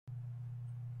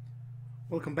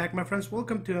Welcome back, my friends.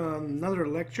 Welcome to another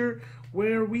lecture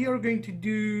where we are going to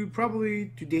do,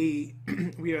 probably today,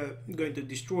 we are going to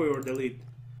destroy or delete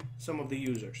some of the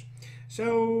users.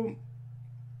 So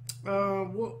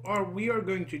what we are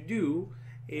going to do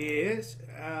is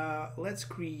let's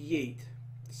create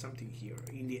something here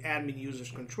in the admin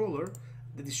users controller,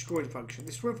 the destroy function.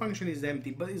 Destroy function is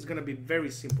empty, but it's going to be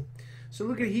very simple. So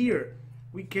look at here.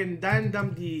 We can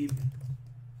dump the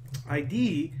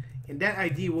ID, and that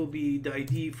ID will be the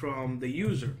ID from the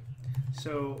user.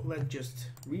 So let's just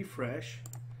refresh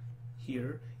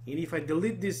here, and if I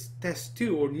delete this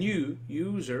test2 or new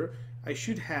user, I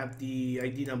should have the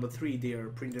ID number 3 there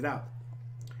printed out.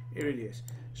 Here it is.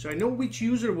 So I know which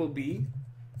user will be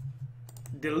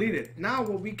deleted. Now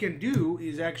what we can do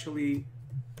is actually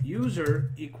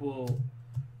user equal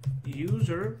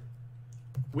user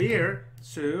where,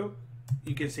 so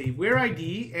you can say where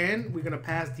ID, and we're gonna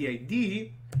pass the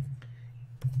ID,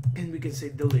 and we can say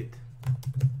delete.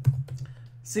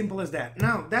 Simple as that.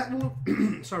 Now that will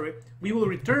sorry, we will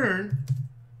return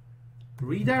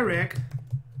redirect.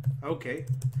 Okay,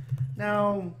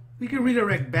 now we can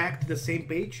redirect back to the same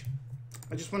page.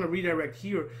 I just want to redirect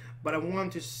here, but I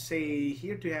want to say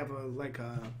here to have a like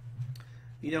a,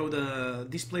 you know, the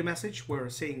display message where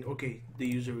saying okay, the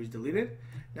user is deleted.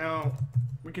 Now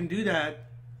we can do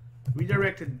that,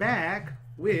 redirect it back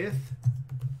with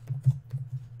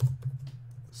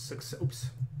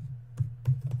success,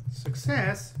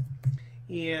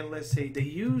 and let's say the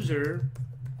user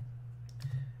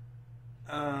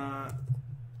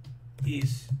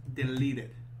is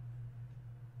deleted.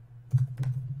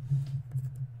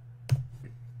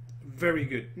 Very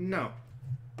good. Now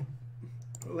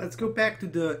let's go back to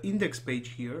the index page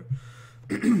here.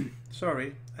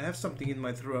 Sorry, I have something in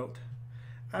my throat.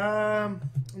 Now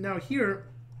here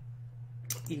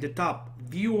in the top,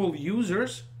 view all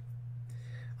users.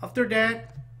 After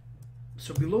that,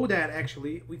 so below that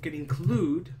actually we can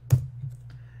include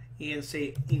and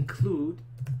say include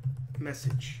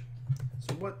message.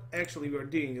 So what actually we are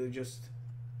doing is just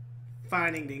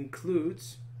finding the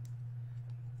includes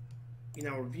in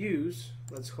our views.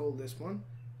 Let's hold this one,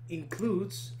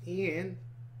 includes, and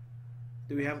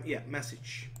do we have, yeah,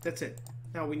 message. That's it.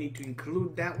 Now we need to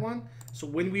include that one, so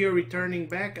when we are returning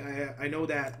back, I know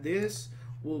that this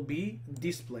will be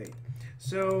displayed.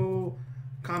 So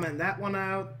comment that one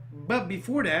out, but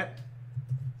before that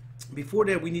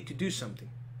we need to do something.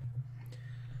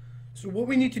 So what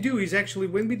we need to do is actually,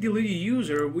 when we delete a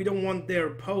user, we don't want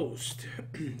their post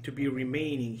to be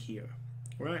remaining here,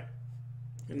 right?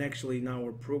 And actually in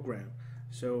our program.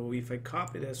 So if I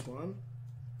copy this one,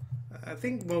 I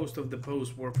think most of the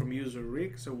posts were from user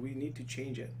Rick, so we need to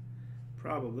change it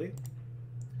probably.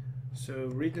 So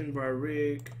written by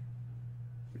Rick,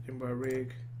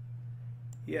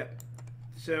 yeah.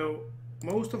 So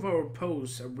most of our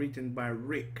posts are written by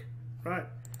Rick, right?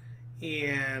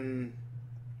 And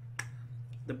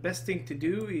the best thing to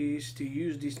do is to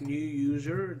use this new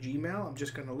user Gmail. I'm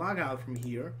just gonna log out from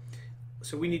here.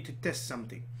 So we need to test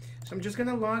something. So I'm just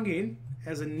gonna log in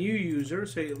as a new user.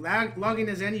 So you log in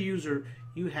as any user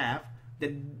you have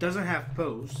that doesn't have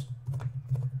posts.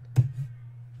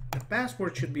 The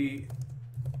password should be,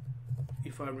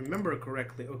 if I remember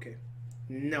correctly, okay.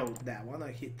 No, that one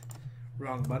I hit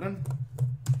wrong button.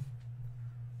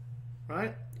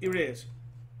 Right, here it is.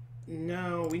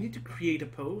 Now we need to create a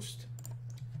post.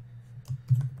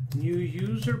 New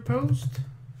user post,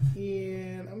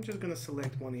 and I'm just gonna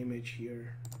select one image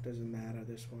here. Doesn't matter,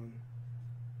 this one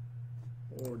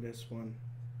or this one.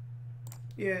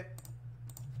 Yeah.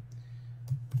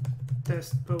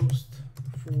 Test post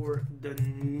for the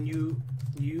new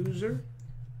user.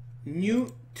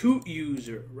 New to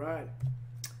user, right?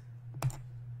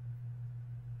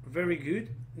 Very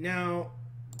good. Now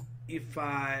if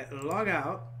I log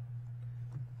out,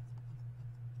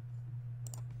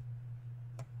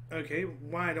 okay,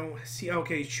 why I don't see,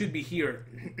 okay, it should be here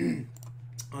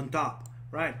on top,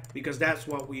 right? Because that's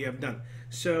what we have done.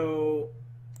 So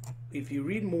if you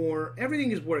read more,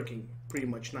 everything is working pretty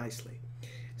much nicely.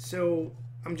 So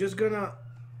I'm just gonna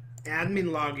admin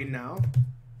login now.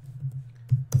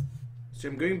 So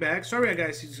I'm going back. Sorry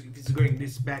guys, it's going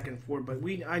this back and forth, but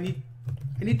I need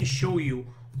to show you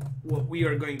what we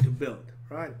are going to build,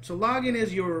 right? So login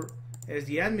as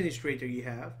the administrator you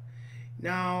have.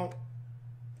 Now,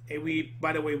 and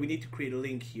by the way, we need to create a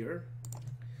link here.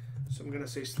 So I'm gonna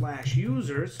say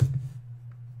 /users.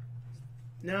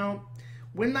 Now,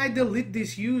 when I delete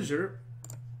this user,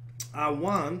 I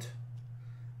want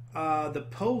the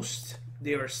posts,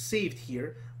 they are saved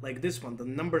here, like this one, the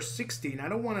number 16. I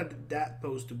don't want that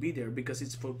post to be there because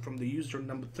it's from the user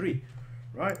number 3,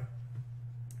 right?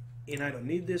 and I don't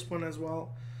need this one as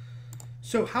well.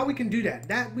 So how we can do that?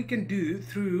 That we can do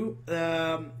through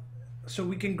so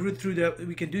we can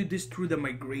do this through the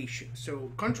migration.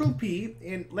 So Control P,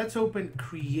 and let's open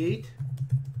create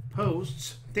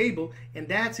posts table, and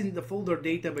that's in the folder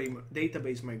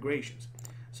database migrations.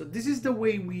 So this is the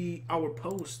way our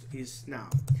post is now.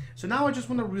 So now I just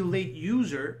want to relate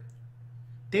user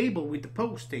table with the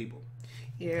post table,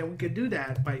 and we can do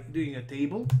that by doing a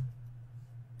table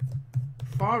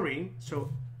foreign.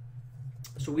 So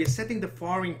we are setting the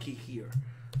foreign key here.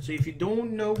 So if you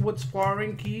don't know what's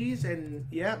foreign keys, and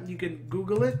yeah, you can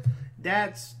Google it.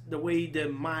 That's the way the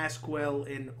MySQL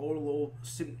and all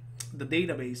the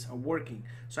database are working.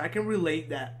 So I can relate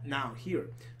that now here.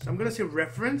 So I'm gonna say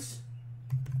reference.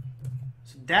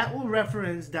 So that will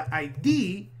reference the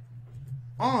ID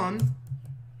on,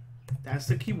 that's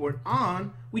the keyword,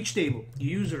 on which table?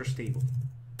 Users table.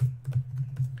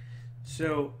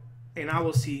 So, and I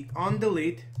will see on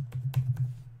delete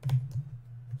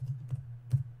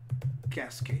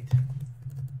cascade.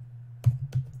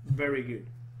 Very good.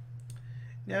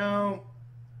 Now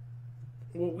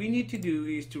what we need to do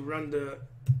is to run the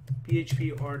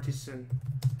PHP artisan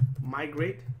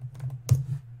migrate.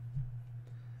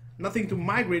 Nothing to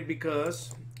migrate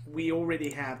because we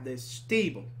already have this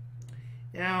table.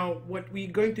 Now what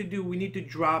we're going to do, we need to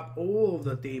drop all of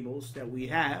the tables that we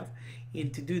have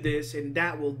into do this, and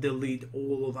that will delete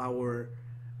all of our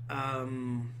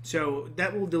so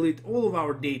that will delete all of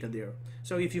our data there.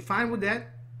 So if you're fine with that,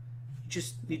 you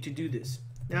just need to do this.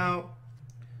 Now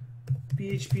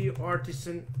PHP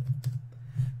artisan.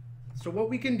 So what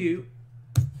we can do,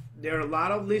 there are a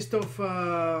lot of list of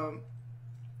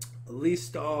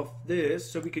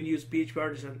this, so we can use PHP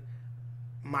artisan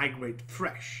migrate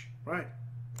fresh, right?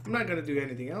 I'm not gonna do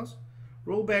anything else.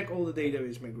 Roll back all the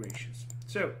database migrations.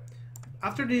 So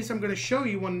after this, I'm gonna show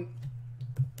you one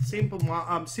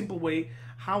simple way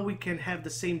how we can have the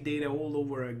same data all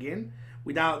over again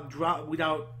without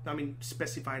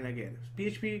specifying again.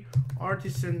 PHP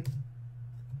artisan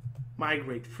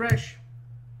migrate fresh.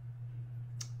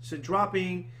 So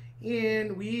dropping,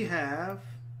 and we have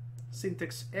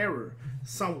syntax error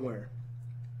somewhere.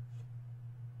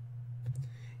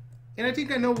 And I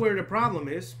think I know where the problem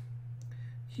is.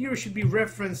 Here should be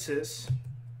references.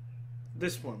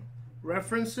 This one.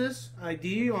 References,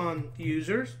 ID on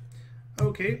users.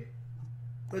 Okay,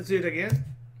 let's do it again.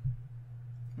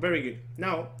 Very good.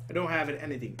 Now I don't have it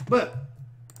anything, but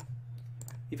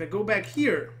if I go back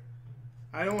here,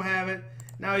 I don't have it.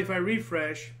 Now if I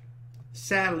refresh,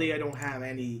 sadly I don't have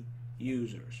any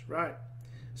users, right?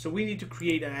 So we need to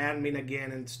create an admin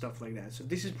again and stuff like that. So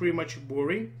this is pretty much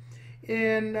boring,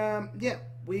 and yeah,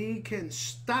 we can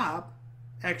stop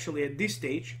actually at this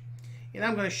stage. And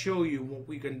I'm going to show you what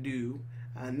we can do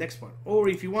next one. Or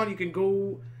if you want, you can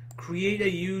go create a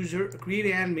user, create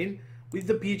an admin with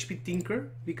the PHP Tinker,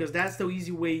 because that's the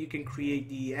easy way you can create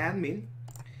the admin.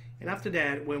 And after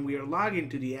that, when we are logging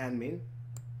to the admin,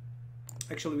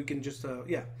 actually we can just,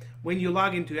 yeah, when you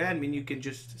log into admin, you can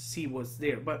just see what's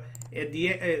there. But at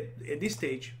this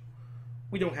stage,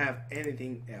 we don't have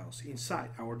anything else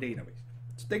inside our database.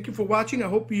 So thank you for watching. I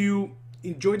hope you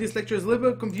enjoyed this lecture. It's a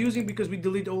little bit confusing because we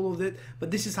delete all of it,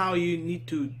 but this is how you need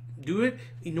to do it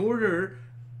in order,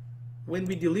 when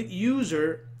we delete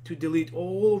user, to delete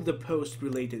all of the posts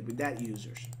related with that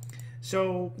users.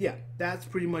 So yeah, that's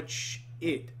pretty much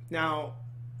it. Now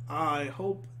I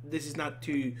hope this is not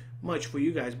too much for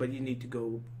you guys, but you need to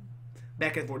go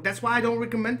back and forth. That's why I don't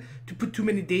recommend to put too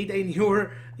many data in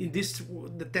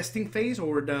the testing phase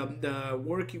or the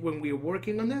work when we are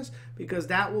working on this, because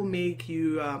that will make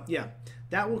you yeah,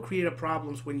 that will create a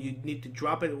problems when you need to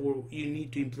drop it or you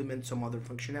need to implement some other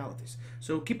functionalities.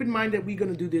 So keep in mind that we're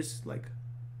gonna do this like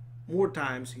more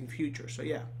times in future. So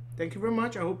yeah, thank you very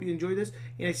much. I hope you enjoyed this,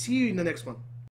 and I see you in the next one.